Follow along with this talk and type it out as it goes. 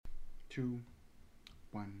two,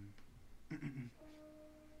 one.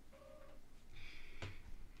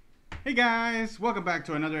 Hey guys, welcome back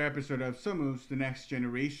to another episode of Somos the Next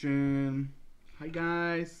Generation. Hi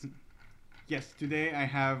guys. Yes, today I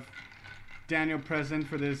have Daniel present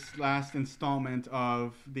for this last installment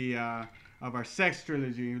of the of our sex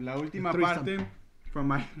trilogy. La última parte from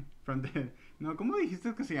the no, ¿cómo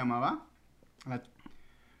dijiste que se llamaba? El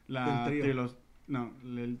trío.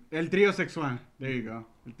 El trío sexual. There you go.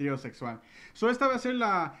 El trío sexual. So esta va a ser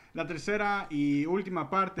la tercera y última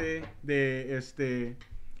parte de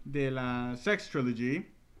la sex trilogy.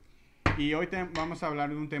 Y hoy vamos a hablar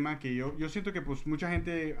de un tema que yo siento que pues mucha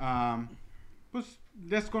gente pues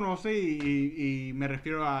desconoce y me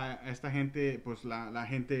refiero a esta gente, pues la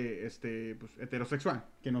gente pues, heterosexual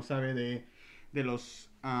que no sabe de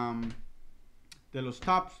los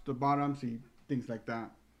tops, the bottoms y things like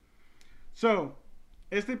that. So,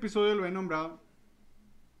 este episodio lo he nombrado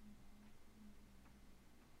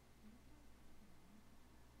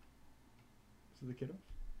 ¿eso te quiero?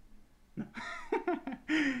 No.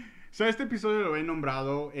 So, este episodio lo he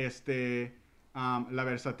nombrado la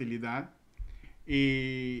versatilidad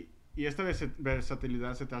y esta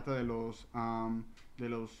versatilidad se trata de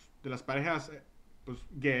de las parejas pues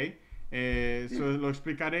gay. So, lo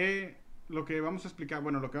explicaré. Lo que vamos a explicar,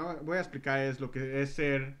 bueno, lo que voy a explicar es lo que es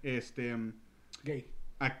ser Gay.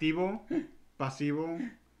 activo, pasivo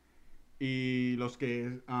y los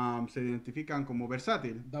que se identifican como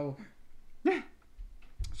versátil. Davo.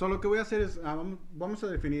 So, lo que voy a hacer es vamos a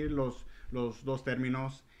definir los dos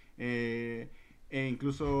términos e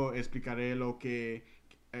incluso explicaré que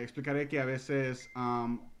a veces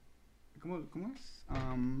 ¿cómo es?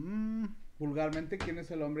 Vulgarmente, ¿quién es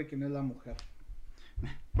el hombre y quién es la mujer?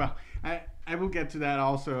 Well, I will get to that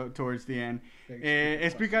also towards the end.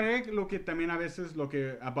 Explicaré lo que también a veces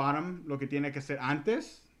a bottom, lo que tiene que ser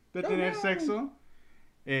antes de tener sexo.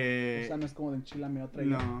 O sea, no es como de enchilame otra.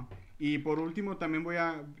 No. Y por último también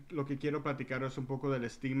lo que quiero platicar es un poco del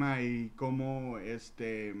estigma y cómo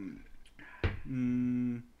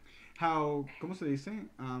 ¿cómo se dice?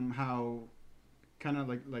 How kind of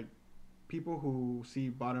like people who see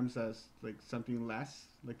bottoms as like something less,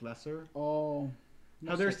 like lesser. Oh.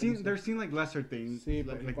 No, they're seen like lesser things. Sí,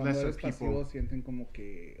 porque like cuando lesser eres people. pasivo sienten como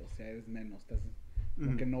que, o sea, eres menos,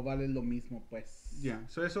 como que no vales lo mismo, pues. Yeah,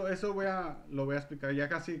 so eso lo voy a explicar ya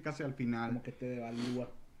casi al final. Como que te devalúa.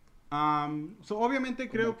 So obviamente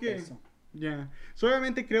creo que peso. Yeah. So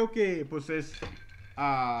obviamente creo que pues es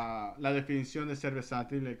la definición de ser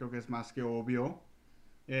versátil, creo que es más que obvio.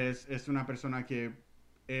 Es una persona que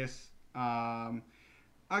es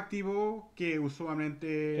activo, que usualmente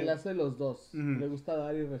Que le hace los dos. Le gusta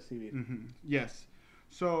dar y recibir. Yes.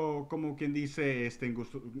 So, como quien dice,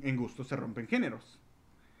 en gusto se rompen géneros.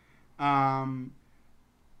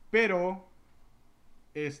 Pero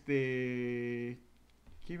 ¿qué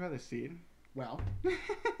iba a decir? Well.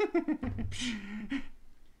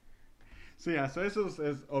 Sí, eso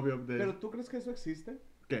es obvio. ¿Pero tú crees que eso existe?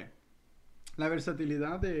 ¿Qué? La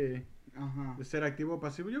versatilidad de Ajá. ser activo o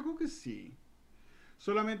pasivo, yo creo que sí.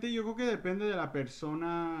 Solamente yo creo que depende de la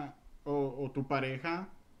persona o tu pareja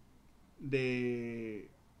de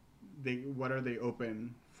what are they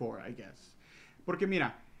open for, I guess. Porque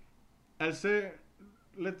mira, al ser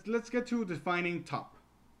let's get to defining top.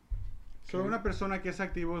 So, Okay. una persona que es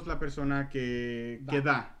activo es la persona que Da.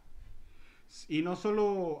 da. Y no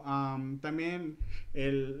solo, también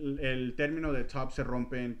el término de top se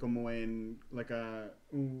rompen como en like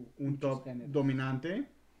un top géneros. dominante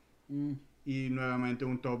y nuevamente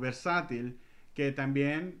un top versátil, que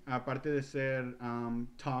también, aparte de ser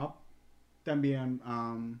top, también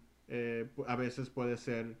a veces puede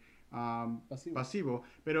ser pasivo.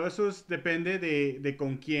 Pero eso depende de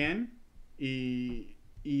con quién y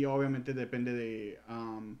obviamente depende de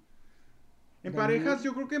en parejas.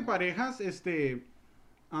 Yo creo que en parejas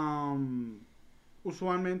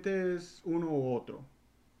usualmente es uno u otro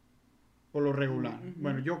por lo regular.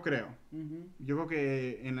 Bueno, yo creo. Yo creo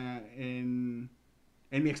que en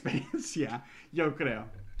mi experiencia, yo creo.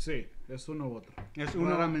 Sí, es uno u otro. Es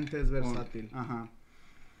Claramente es versátil. Ajá.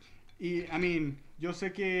 Y, yo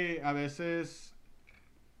sé que a veces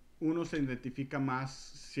uno se identifica más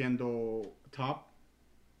siendo top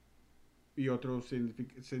y otro se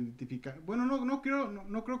identifica. Bueno, no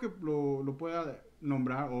creo que lo pueda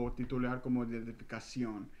nombrar o titular como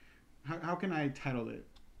identificación. How can I title it?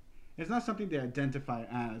 It's not something they identify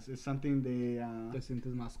as. It's something they ¿Te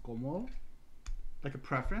sientes más cómodo? like a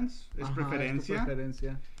preference. Es Ajá, preferencia. Es tu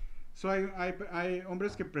preferencia. So hay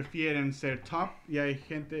hombres que prefieren ser top y hay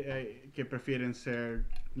gente que prefieren ser,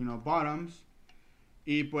 bottoms.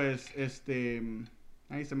 Y pues,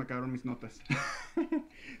 Ahí se me acabaron mis notas.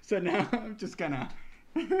 So now I'm just gonna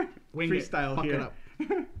Wing it. freestyle Fuck it here. up.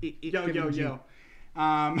 Yo, Give yo, me G. yo.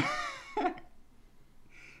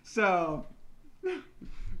 So,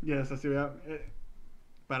 yes, así veo.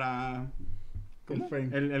 Para El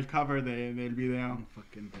frame. el cover del video. I'm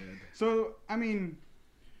fucking dead. So, I mean,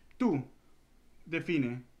 tú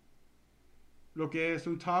define lo que es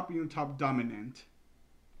un top y un top dominant.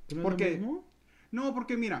 ¿Pero ¿Por es lo qué? mismo? No,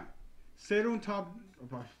 porque mira, ser un top...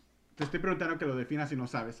 Te estoy preguntando que lo definas si no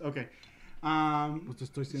sabes. Ok. Pues te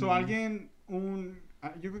estoy diciendo. So,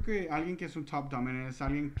 yo creo que alguien que es un top dominant es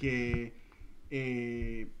alguien que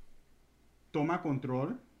toma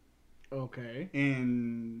control Ok.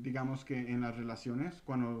 digamos que en las relaciones,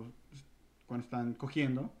 cuando están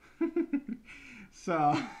cogiendo.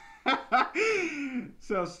 So,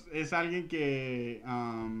 es alguien que...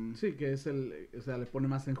 Sí, que es o sea, le pone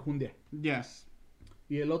más enjundia. Yes.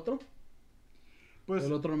 ¿Y el otro? Pues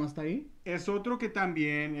 ¿El otro nomás está ahí? es otro que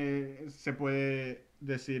también se puede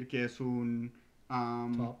decir que es un...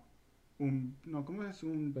 Top. No, ¿cómo es?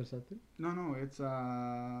 Versátil. No, it's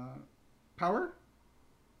power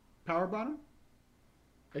bottom.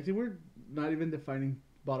 I think we're not even defining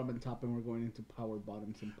bottom and top and we're going into power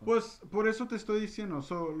bottoms and tops. Pues por eso te estoy diciendo.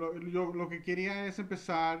 Lo que quería es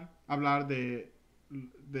empezar a hablar de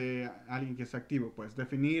alguien que es activo, pues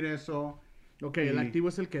definir eso. Ok, el activo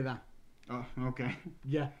es el que da. Oh, ok.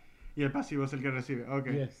 Ya. Y el pasivo es el que recibe.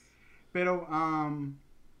 Ok. Yes. Pero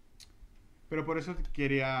por eso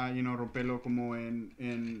quería, romperlo como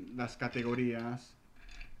en las categorías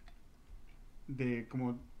de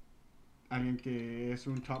como alguien que es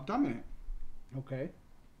un top dominant. Ok.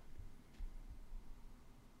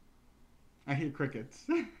 I hear crickets.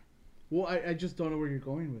 Well, I just don't know where you're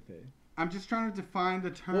going with it. I'm just trying to define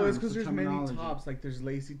the terms. Well, it's because the there's many terminology. tops. Like there's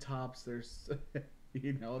lazy tops. There's,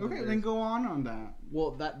 you know. Okay, there's- then go on that.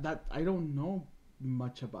 Well, that I don't know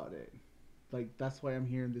much about it. Like that's why I'm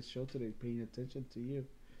here in this show today, paying attention to you.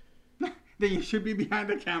 Then you should be behind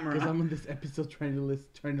the camera. Because I'm on this episode trying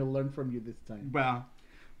to learn from you this time. Well,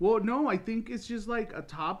 Well, no, I think it's just like a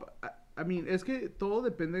top. I mean, es que todo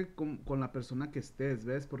depende con la persona que estés,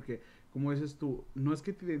 ¿ves? Porque, como dices tú, no es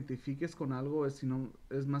que te identifiques con algo, sino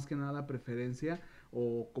es más que nada la preferencia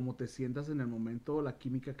o cómo te sientas en el momento, la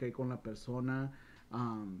química que hay con la persona.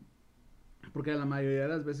 Porque la mayoría de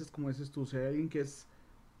las veces, como dices tú, si hay alguien que es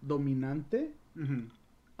dominante,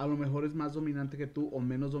 a lo mejor es más dominante que tú o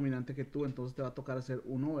menos dominante que tú, entonces te va a tocar hacer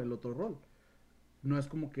uno o el otro rol. No es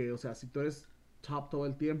como que, o sea, si tú eres top todo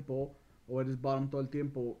el tiempo o eres bottom todo el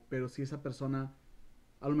tiempo, pero si esa persona,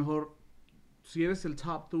 a lo mejor, si eres el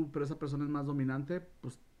top tú, pero esa persona es más dominante,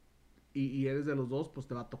 pues, y eres de los dos, pues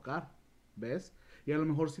te va a tocar, ¿ves? Y a lo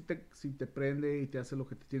mejor si te prende y te hace lo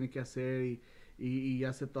que te tiene que hacer y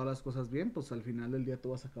hace todas las cosas bien, pues al final del día tú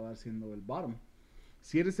vas a acabar siendo el bottom.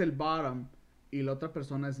 Si eres el bottom y la otra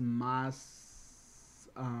persona es más...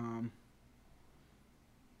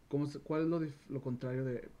 ¿cuál es lo contrario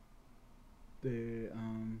de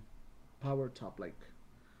power top? Like,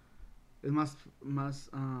 es más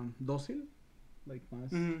dócil, like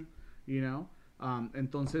más, you know.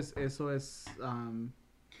 Entonces eso es.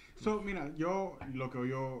 So, mira, yo lo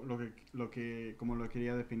que como lo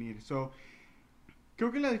quería definir. So,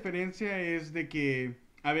 creo que la diferencia es de que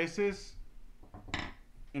a veces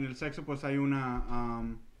en el sexo pues hay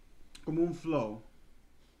una como un flow.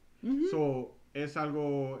 So, es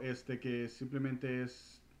algo que simplemente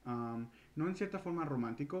es no en cierta forma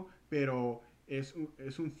romántico, pero es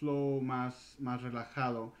un flow más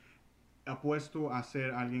relajado, apuesto a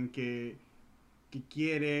ser alguien que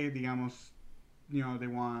quiere, digamos, they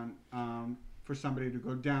want for somebody to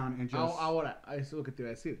go down and just... Ahora, eso es lo que te iba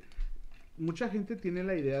a decir. Mucha gente tiene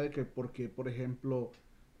la idea de que porque, por ejemplo,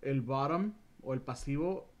 el bottom o el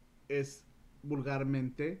pasivo es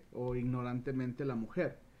vulgarmente o ignorantemente la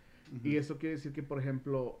mujer. Y eso quiere decir que, por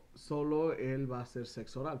ejemplo, solo él va a hacer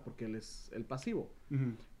sexo oral porque él es el pasivo.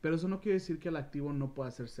 Pero eso no quiere decir que el activo no pueda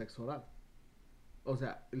hacer sexo oral. O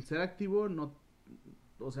sea, el ser activo no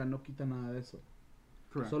quita nada de eso.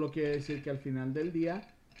 Correct. Solo quiere decir que al final del día,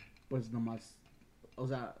 pues nomás, o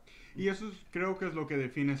sea... Y eso creo que es lo que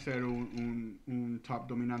define ser un top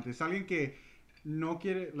dominante. Es alguien que no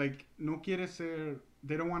quiere ser...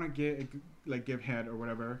 They don't want to give head or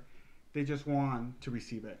whatever. They just want to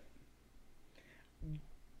receive it.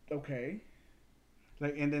 Okay.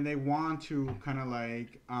 And then they want to kind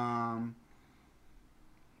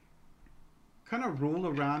of roll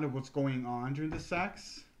around of what's going on during the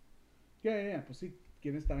sex. Yeah, pues sí,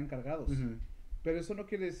 quieren estar encargados. Pero eso no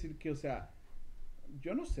quiere decir que, o sea,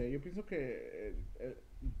 yo no sé, yo pienso que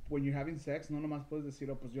when you're having sex, no nomás puedes decir,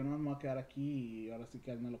 oh, pues yo no me voy a quedar aquí y ahora sí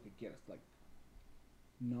que hazme lo que quieras. Like,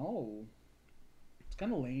 no. It's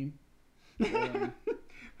kind of lame.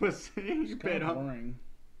 Pues sí, It's kind pero... of boring.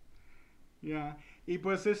 Yeah. Y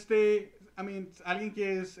pues I mean, alguien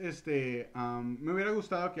que es, me hubiera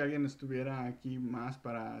gustado que alguien estuviera aquí más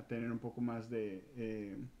para tener un poco más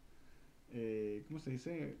de, ¿cómo se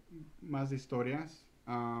dice? Más de historias.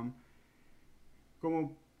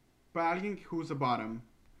 Como para alguien who's a bottom.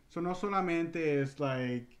 So no solamente es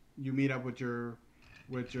like you meet up with your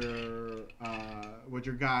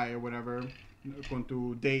guy or whatever, con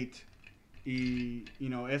tu date. Y,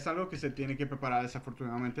 es algo que se tiene que preparar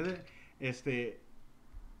desafortunadamente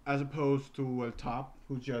as opposed to a top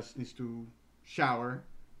who just needs to shower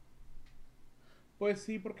Pues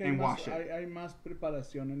sí, porque and wash it. hay más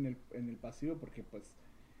preparación en el pasivo, porque pues,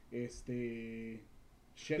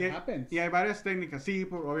 shit happens. Y hay varias técnicas, sí,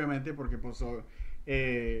 obviamente, porque pues,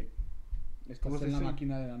 estás en la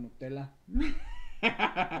máquina de la Nutella,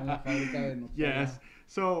 en la fábrica de Nutella. Yes,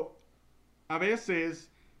 so, a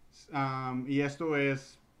veces, y esto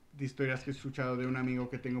es de historias que he escuchado de un amigo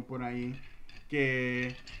que tengo por ahí,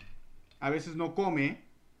 que a veces no come.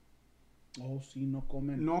 Oh, sí, no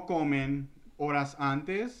comen. No comen horas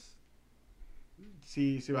antes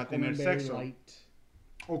si va a tener sexo. Light.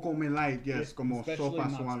 O comen light, yes, como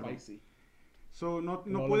sopas o algo. Spicy. So, no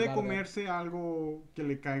puede comerse algo que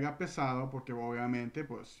le caiga pesado porque obviamente,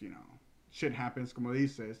 pues, shit happens, como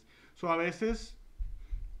dices. So, a veces,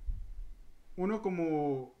 uno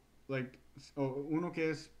como, uno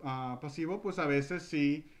que es pasivo, pues a veces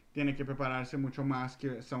sí tiene que prepararse mucho más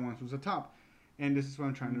que someone who's a top. And this is what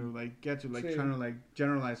I'm trying to get to, sí. trying to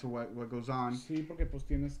generalize what goes on. Sí, porque pues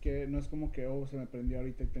tienes que, no es como que, se me prendió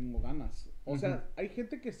ahorita y tengo ganas. O sea, hay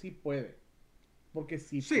gente que sí puede, porque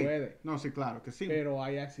sí puede. No, sí, claro que sí. Pero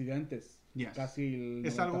hay accidentes. Yes. Casi el 90%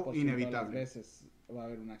 es algo inevitable. de las veces va a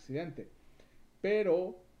haber un accidente.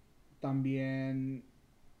 Pero también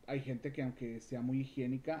hay gente que aunque sea muy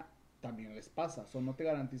higiénica, también les pasa. Eso no te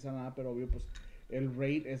garantiza nada, pero obvio, pues el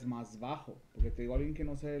rate es más bajo. Porque te digo, alguien que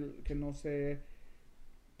no se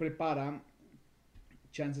prepara,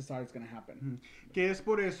 chances are it's gonna happen. Que es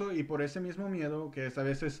por eso y por ese mismo miedo que es a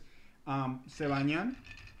veces se bañan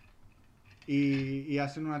y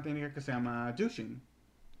hacen una técnica que se llama douching.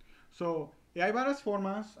 So, y hay varias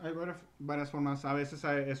formas, a veces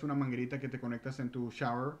es una manguerita que te conectas en tu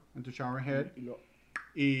shower head.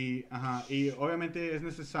 Y obviamente es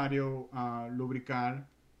necesario lubricar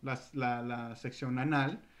la sección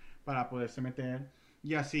anal para poderse meter.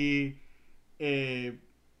 Y así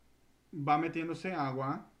va metiéndose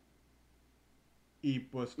agua. Y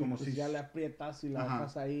pues como pues si... ya le aprietas y la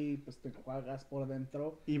dejas ahí, pues te juegas por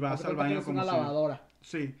dentro. Y vas al baño como una lavadora.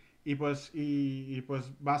 Sí. Y pues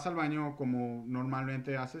vas al baño como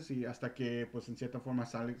normalmente haces y hasta que pues en cierta forma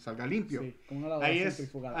salga limpio. Sí, como una lavadora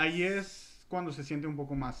centrifugada. Ahí es cuando se siente un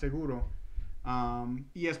poco más seguro.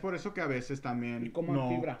 Y es por eso que a veces también no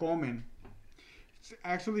fibra. comen.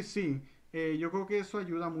 Actually sí. Yo creo que eso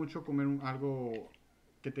ayuda mucho comer algo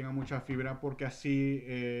que tenga mucha fibra porque así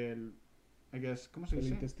I guess, ¿cómo se dice?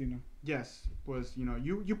 El intestino. Yes, pues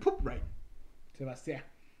you poop right. Se vacía.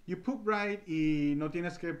 You poop right y no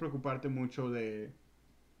tienes que preocuparte mucho de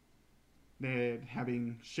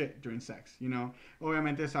having shit during sex,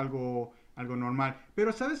 Obviamente es algo normal.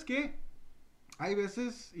 Pero ¿sabes qué? Hay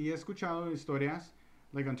veces, y he escuchado historias,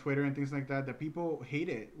 like on Twitter and things like that people hate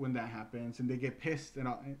it when that happens and they get pissed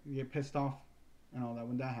off and all that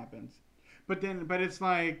when that happens. But it's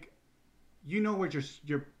like, what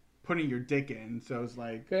you're putting your dick in, so it's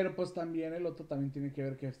like... Pero pues también el otro también tiene que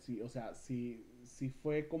ver que sí, o sea, si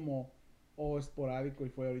fue como esporádico y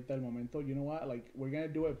fue ahorita el momento, you know what, like, we're gonna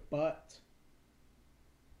do it, but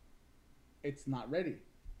it's not ready.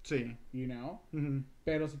 Sí. You know?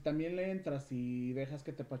 Pero si también le entras y dejas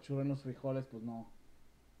que te pachurren los frijoles, pues no.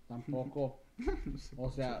 Tampoco. O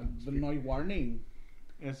sea, no hay warning.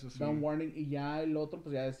 Eso sí. Da un warning y ya el otro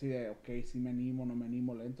pues ya decide, ok, si me animo, no me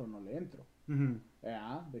animo, le entro, no le entro.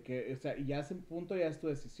 De que, o sea, y ya ese punto ya es tu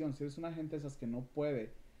decisión. Si eres una gente de esas que no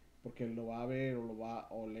puede, porque lo va a ver o lo va a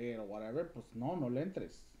oler o whatever, pues no le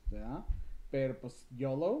entres, ¿verdad? Pero pues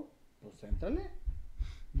YOLO, pues éntrale.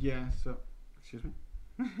 Yeah, so, excuse me.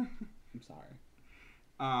 I'm sorry.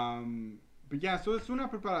 But yeah, so es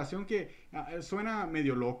una preparación que suena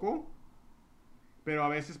medio loco, pero a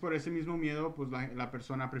veces por ese mismo miedo, pues la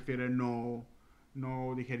persona prefiere no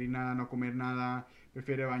digerir nada, no comer nada,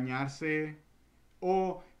 prefiere bañarse,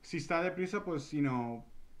 o si está deprisa, pues,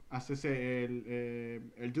 haces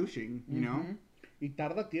el douching, you know? Y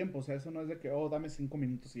tarda tiempo, o sea, eso no es de que, dame 5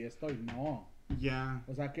 minutos y ya estoy, no. Ya.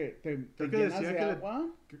 O sea, que te Creo que llenas decía de agua.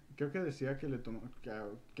 creo que decía que le toma,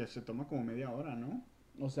 que se toma como media hora, ¿no?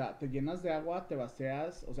 O sea, te llenas de agua, te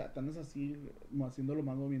vacías, o sea, te andas así haciendo lo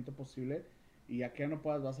más movimiento posible y ya que ya no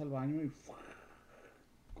puedas vas al baño y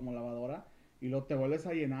como lavadora y luego te vuelves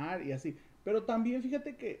a llenar y así. Pero también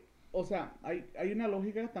fíjate que, o sea, hay una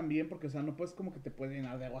lógica también porque, o sea, no puedes como que te puedes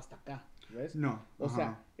llenar de agua hasta acá, ¿ves? No, O ajá.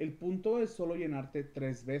 sea, el punto es solo llenarte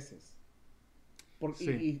 3 veces.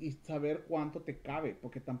 Sí. Y saber cuánto te cabe,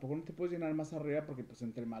 porque tampoco no te puedes llenar más arriba porque pues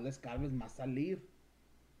entre más les cabes, más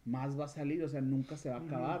va a salir, o sea, nunca se va a Ujú.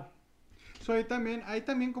 acabar. So, hay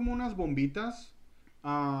también como unas bombitas.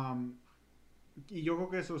 am, y yo creo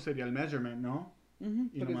que eso sería el measurement, ¿no? Ujú,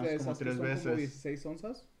 Y tres nomás de como esas que tres son como veces. 16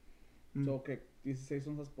 onzas. Mm, So que 16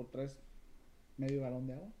 onzas por 3 medio galón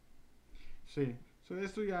de agua. sí. So,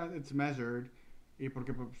 esto ya, it's measured. Y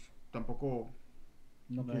porque pues tampoco,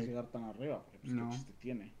 No quieres like, llegar tan arriba, porque pues qué no. chiste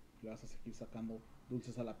tiene. Le vas a seguir sacando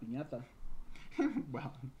dulces a la piñata.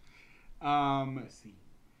 Well. Um, Pues sí.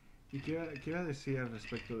 ¿Y qué iba a decir al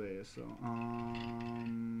respecto de eso?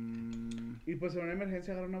 Y pues en una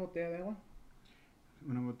emergencia agarra una botella de agua.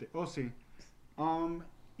 Una botella. Oh, sí. Um,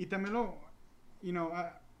 y también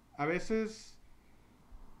a veces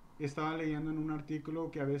estaba leyendo en un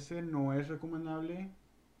artículo que a veces no es recomendable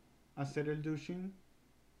hacer el douching.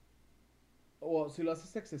 O si lo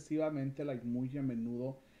haces excesivamente, like muy a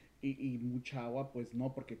menudo y mucha agua, pues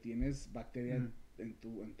no, porque tienes bacteria Mm. en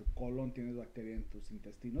tu colon, tienes bacteria en tus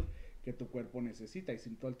intestinos que tu cuerpo necesita. Y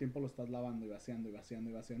si todo el tiempo lo estás lavando y vaciando y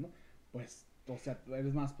vaciando y vaciando, pues, o sea,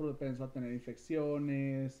 eres más propenso a tener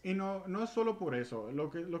infecciones. Y no es solo por eso.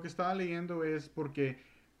 Lo que estaba leyendo es porque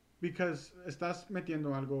because estás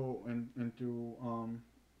metiendo algo en tu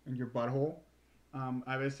en your butthole.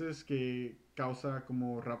 A veces que causa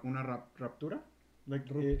como una raptura, like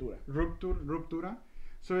Ruptura. ruptura.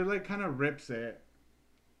 So it like kind of rips it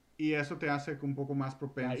y eso te hace un poco más Ah, y la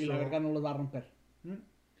propenso. verga no los va a romper. ¿Mm?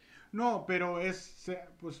 No, pero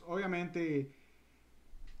pues obviamente,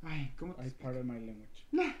 ay, ¿cómo? I pardon my language.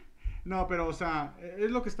 No, pero o sea,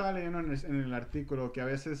 es lo que estaba leyendo en el artículo, que a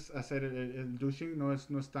veces hacer el douching no es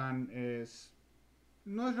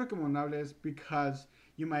recomendable, es because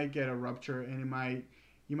you might get a rupture and you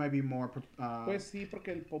might be more Pues sí,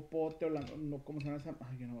 porque el popote o no, ¿cómo se llama esa?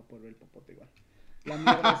 Ay, yo no voy a poder ver el popote igual. La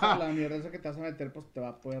mierda esa que te vas a meter, pues te va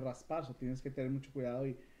a poder raspar. O tienes que tener mucho cuidado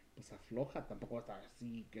y pues afloja. Tampoco va a estar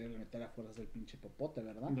así, querer meter a fuerzas el pinche popote,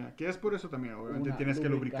 ¿verdad? ya, que es por eso también, obviamente Una, tienes que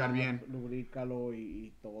lubricar bien. lubrícalo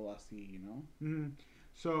y todo así, ¿no? Mm.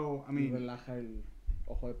 So, I Y mean, relaja el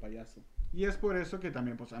ojo de payaso. y es por eso que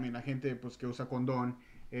también, pues, I mean, la gente pues que usa condón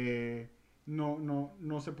eh,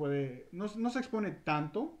 no se puede, no se expone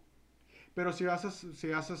tanto. Pero si vas a hacer si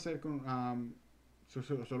lo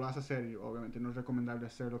vas a hacer, obviamente no es recomendable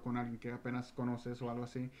hacerlo con alguien que apenas conoces o algo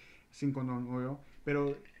así, sin condón, obvio.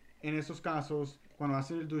 Pero en esos casos, cuando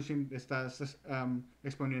haces el douching, estás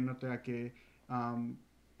exponiéndote a que um,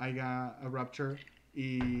 haya a rupture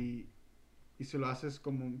y, y si lo haces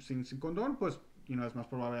como sin condón, pues es más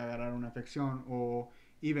probable agarrar una infección o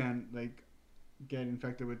even like get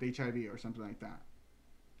infected with HIV or something like that.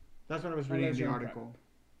 That's what I was reading in Unless the you're in prep. article.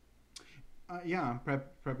 Yeah,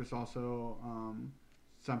 prep is also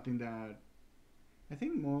something that I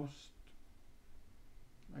think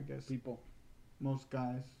I guess, People. most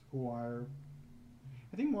guys who are,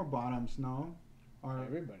 I think more bottoms, no, are,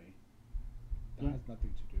 Everybody. That yeah, has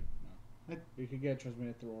nothing to do. No. I, You can get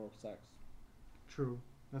transmitted through oral sex. true,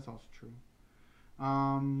 that's also true.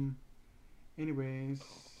 Um, anyways,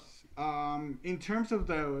 in terms of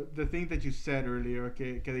the thing that you said earlier,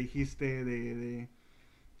 que dijiste de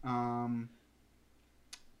um,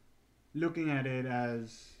 looking at it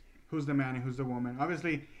as who's the man and who's the woman.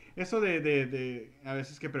 Obviously, eso de a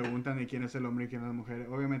veces que preguntan de quién es el hombre y quién es la mujer,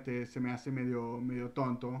 obviamente se me hace medio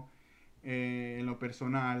tonto en lo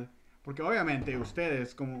personal. Porque obviamente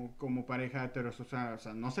ustedes como pareja heterosexual, o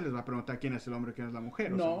sea, no se les va a preguntar quién es el hombre y quién es la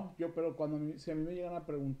mujer, o sea. No, pero si a mí me llegan a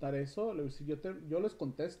preguntar eso, si yo les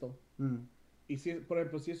contesto. Mm. Y si, por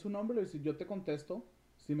ejemplo, si es un hombre, le digo, si yo te contesto,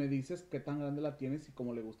 si me dices qué tan grande la tienes y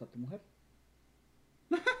cómo le gusta a tu mujer.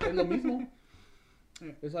 Es lo mismo.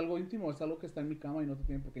 Es algo íntimo, es algo que está en mi cama y no te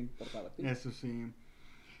tiene por qué importar a ti. Eso sí.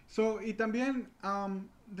 So, y también,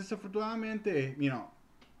 desafortunadamente,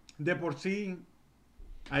 de por sí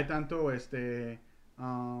hay tanto,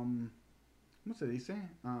 ¿cómo se dice?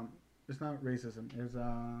 It's not racism,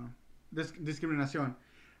 es discriminación.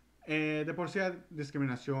 De por sí hay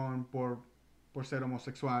discriminación por ser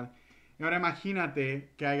homosexual. Y ahora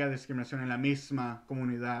imagínate que haya discriminación en la misma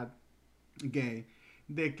comunidad gay,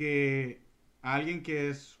 de que a alguien que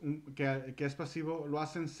es pasivo lo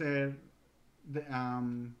hacen ser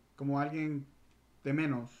como alguien de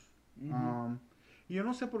menos. Ujú. Y yo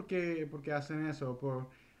no sé por qué hacen eso,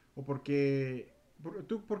 o por qué,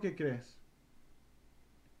 ¿tú por qué crees?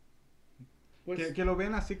 Pues Que lo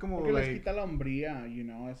ven así como, porque les like, quita la hombría,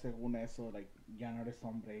 según eso, like, ya no eres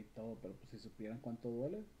hombre y todo, pero pues si supieran cuánto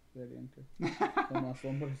duele, verían que son más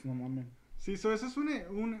hombres, no mames. sí, so eso es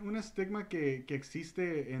un estigma que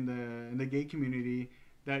existe in the gay community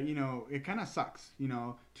that, it kind of sucks,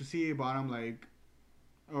 to see a bottom, like,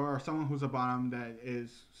 or someone who's a bottom that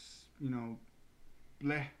is,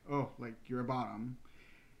 bleh, oh, like, you're a bottom.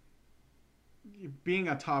 Being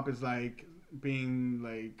a top is like being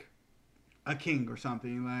like a king or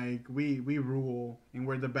something. Like we rule and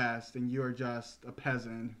we're the best, and you're just a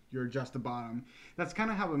peasant. You're just a bottom. That's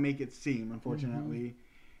kind of how we make it seem, Ujú. unfortunately,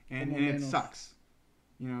 Como and it menos. sucks.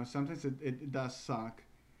 Sometimes it does suck.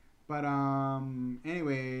 But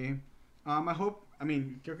anyway, I hope. I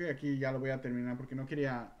mean, creo que aquí ya lo voy a terminar porque no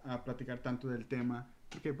quería platicar tanto del tema.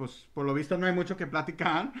 Porque pues por lo visto no hay mucho que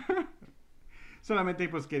platicar. Solamente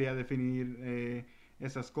pues quería definir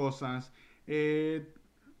esas cosas. Eh,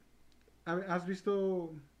 ¿Has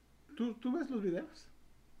visto? ¿Tú ves los videos?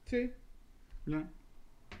 Sí. Yeah.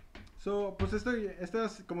 So, pues esta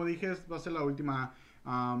como dije, va a ser la última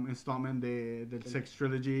installment del Sex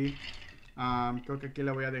Trilogy. Creo que aquí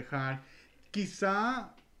la voy a dejar.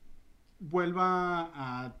 Quizá vuelva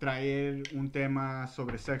a traer un tema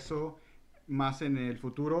sobre sexo más en el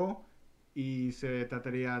futuro y se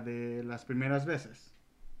trataría de las primeras veces.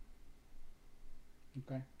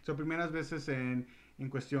 Okay. So, primeras veces en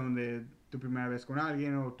cuestión de tu primera vez con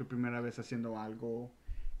alguien o tu primera vez haciendo algo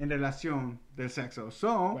en relación del sexo.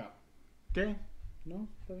 So, Well, ¿qué? no,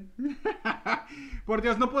 está bien. Por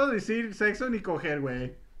Dios, no puedo decir sexo ni coger,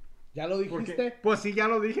 güey. ¿Ya lo Porque, dijiste? pues sí, ya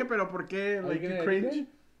lo dije, pero ¿por qué? Are you Like, gonna you edit cringe? it?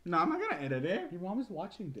 No, I'm not gonna edit it. Your mom is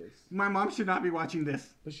watching this. My mom should not be watching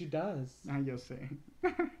this. But she does. Ah, yo sé.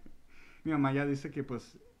 Mi mamá ya dice que,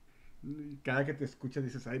 pues, cada que te escucha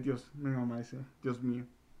dices, ay, Dios, mi mamá dice, Dios mío.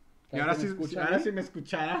 Y ¿Cada ahora que me sí, escucha a ahora mí? sí me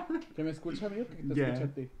escuchara. ¿Que me escucha a mí o que te Yeah. escucha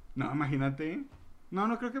a ti? No, imagínate. No,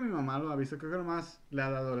 no creo que mi mamá lo ha visto. Creo que nomás le ha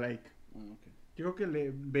dado like. Ah, okay. Yo creo que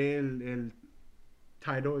le ve el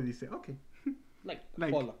title y dice, ok. Like,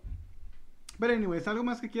 Like. hola. But anyways, ¿algo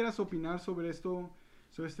más que quieras opinar sobre esto?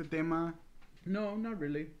 Sobre este tema? No, not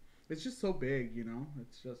really. It's just so big,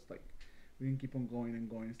 It's just like we can keep on going and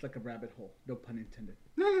going. It's like a rabbit hole. No pun intended.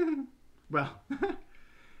 Well.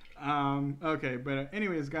 Ok, but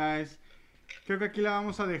anyways, guys. Creo que aquí la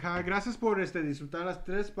vamos a dejar. Gracias por disfrutar las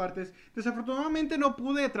tres partes. Desafortunadamente no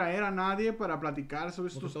pude traer a nadie para platicar sobre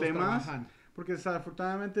estos todos temas. trabajan. Porque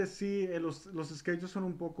desafortunadamente sí, los schedules son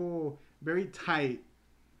un poco very tight.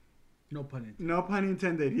 No pun intended. No pun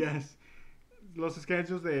intended, yes. Los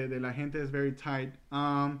schedules de la gente es very tight.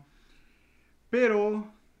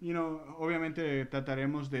 Pero, obviamente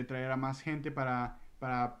trataremos de traer a más gente para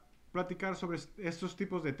platicar sobre estos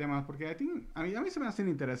tipos de temas. Porque a mí se me hacen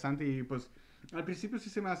interesantes y pues al principio sí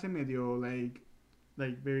se me hace medio, like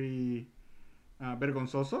very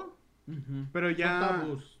vergonzoso. Ujú. Pero Son ya...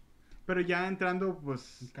 tabús. Pero ya entrando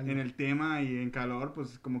pues Calor. en el tema y en calor,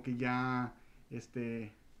 pues como que ya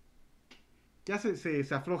ya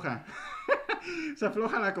se afloja. Se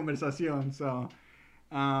afloja la conversación. So,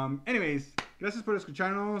 anyways, gracias por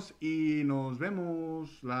escucharnos y nos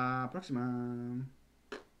vemos la próxima.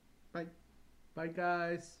 Bye. Bye,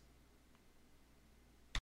 guys.